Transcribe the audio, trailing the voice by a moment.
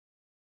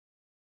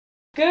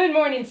Good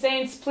morning,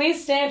 saints.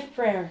 Please stand for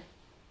prayer.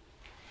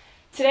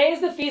 Today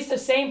is the feast of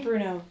Saint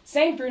Bruno.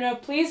 Saint Bruno,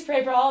 please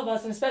pray for all of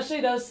us, and especially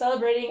those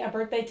celebrating a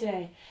birthday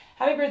today.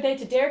 Happy birthday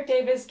to Derek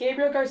Davis,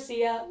 Gabriel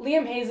Garcia,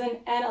 Liam Hazen,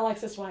 and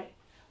Alexis White.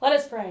 Let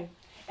us pray.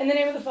 In the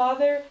name of the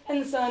Father,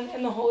 and the Son,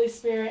 and the Holy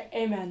Spirit.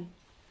 Amen.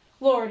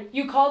 Lord,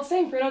 you called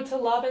Saint Bruno to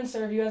love and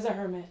serve you as a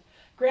hermit.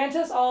 Grant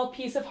us all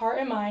peace of heart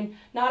and mind,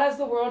 not as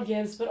the world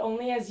gives, but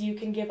only as you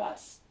can give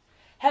us.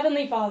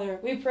 Heavenly Father,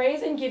 we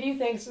praise and give you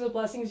thanks for the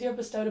blessings you have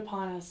bestowed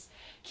upon us.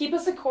 Keep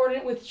us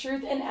accordant with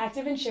truth and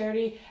active in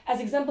charity, as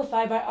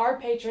exemplified by our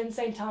patron,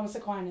 St. Thomas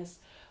Aquinas.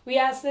 We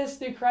ask this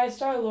through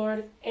Christ our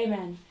Lord.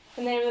 Amen.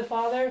 In the name of the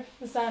Father,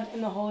 the Son,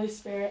 and the Holy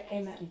Spirit.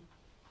 Amen.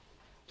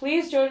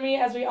 Please join me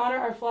as we honor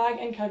our flag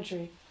and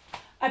country.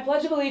 I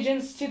pledge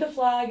allegiance to the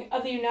flag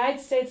of the United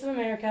States of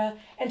America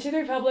and to the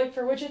republic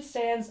for which it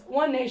stands,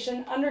 one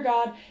nation, under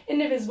God,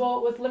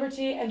 indivisible, with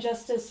liberty and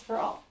justice for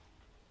all.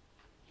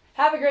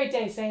 Have a great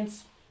day,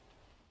 saints.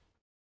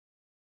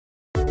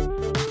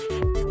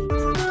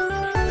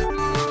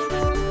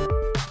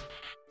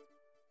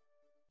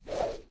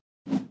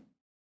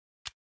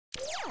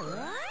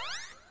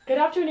 Good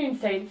afternoon,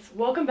 saints.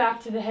 Welcome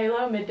back to the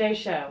Halo Midday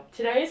Show.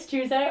 Today is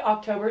Tuesday,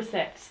 October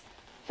 6th.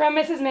 From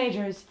Mrs.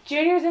 Majors,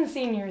 juniors and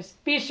seniors,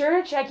 be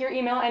sure to check your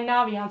email and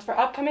Naviance for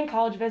upcoming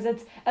college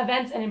visits,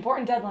 events, and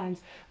important deadlines.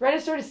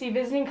 Register to see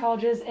visiting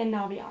colleges in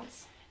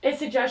Naviance. A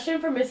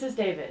suggestion from Mrs.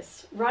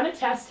 Davis. Run a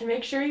test to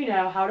make sure you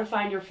know how to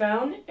find your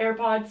phone,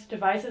 AirPods,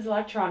 devices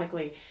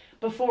electronically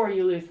before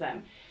you lose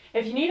them.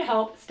 If you need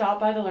help, stop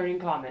by the Learning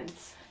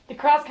Commons. The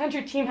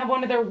cross-country team had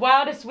one of their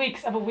wildest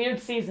weeks of a weird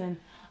season.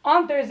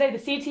 On Thursday, the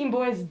C-Team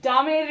boys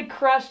dominated,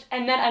 crushed,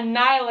 and then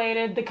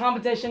annihilated the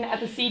competition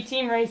at the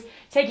C-Team race,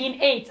 taking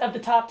 8 of the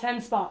top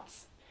 10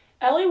 spots.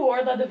 Ellie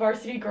Ward led the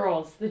varsity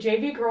girls. The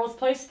JV girls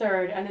placed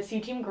third, and the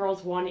C-Team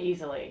girls won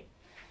easily.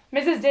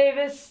 Mrs.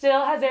 Davis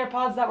still has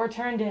AirPods that were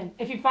turned in.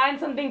 If you find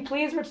something,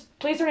 please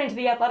turn it into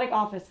the athletic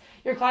office.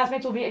 Your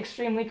classmates will be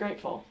extremely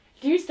grateful.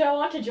 Do you still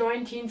want to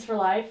join Teens for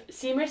Life?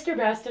 See Mr.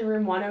 Best in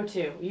room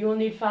 102. You will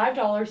need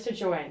 $5 to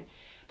join.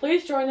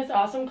 Please join this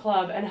awesome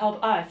club and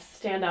help us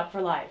stand up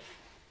for life.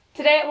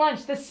 Today at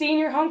lunch, the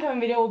senior homecoming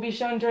video will be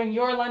shown during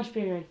your lunch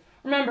period.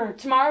 Remember,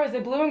 tomorrow is a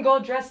blue and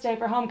gold dress day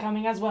for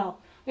homecoming as well.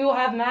 We will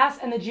have mass,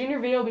 and the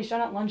junior video will be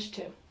shown at lunch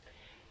too.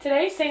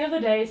 Today's saint of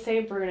the day is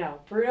Saint Bruno.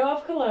 Bruno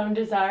of Cologne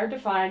desired to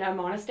find a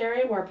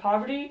monastery where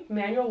poverty,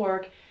 manual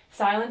work,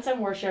 silence,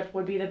 and worship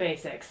would be the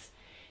basics.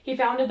 He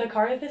founded the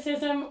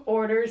Carthusian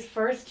order's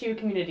first 2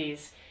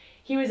 communities.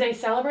 He was a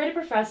celebrated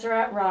professor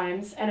at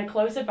Reims and a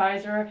close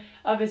advisor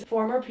of his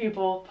former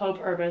pupil, Pope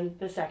Urban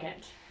II.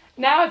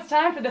 Now it's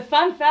time for the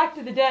fun fact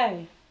of the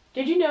day.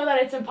 Did you know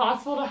that it's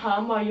impossible to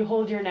hum while you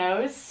hold your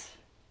nose?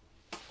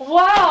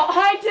 Wow,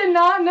 I did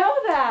not know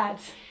that.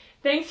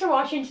 Thanks for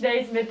watching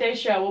today's Midday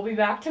Show. We'll be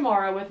back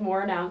tomorrow with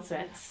more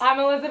announcements. I'm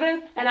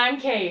Elizabeth. And I'm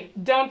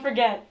Kate. Don't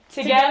forget,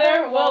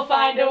 Together we'll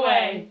find a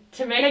way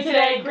to make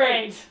today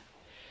great.